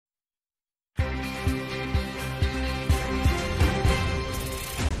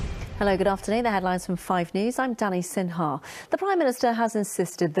Hello, good afternoon. The headlines from 5 News. I'm Dani Sinha. The Prime Minister has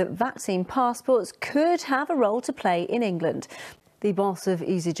insisted that vaccine passports could have a role to play in England. The boss of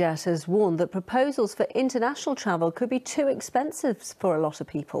EasyJet has warned that proposals for international travel could be too expensive for a lot of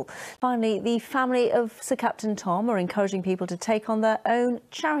people. Finally, the family of Sir Captain Tom are encouraging people to take on their own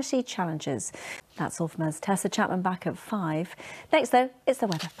charity challenges. That's all from us. Tessa Chapman back at 5. Next, though, it's the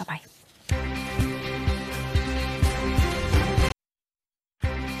weather. Bye-bye.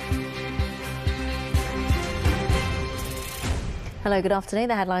 Hello, good afternoon.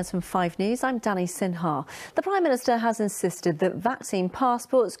 The headlines from 5 News. I'm Dani Sinha. The Prime Minister has insisted that vaccine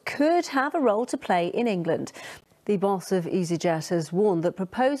passports could have a role to play in England. The boss of EasyJet has warned that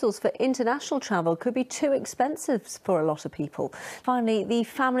proposals for international travel could be too expensive for a lot of people. Finally, the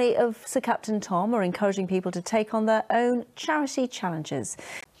family of Sir Captain Tom are encouraging people to take on their own charity challenges.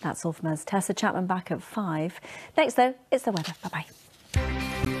 That's all from us. Tessa Chapman back at 5. Next, though, it's the weather. Bye-bye.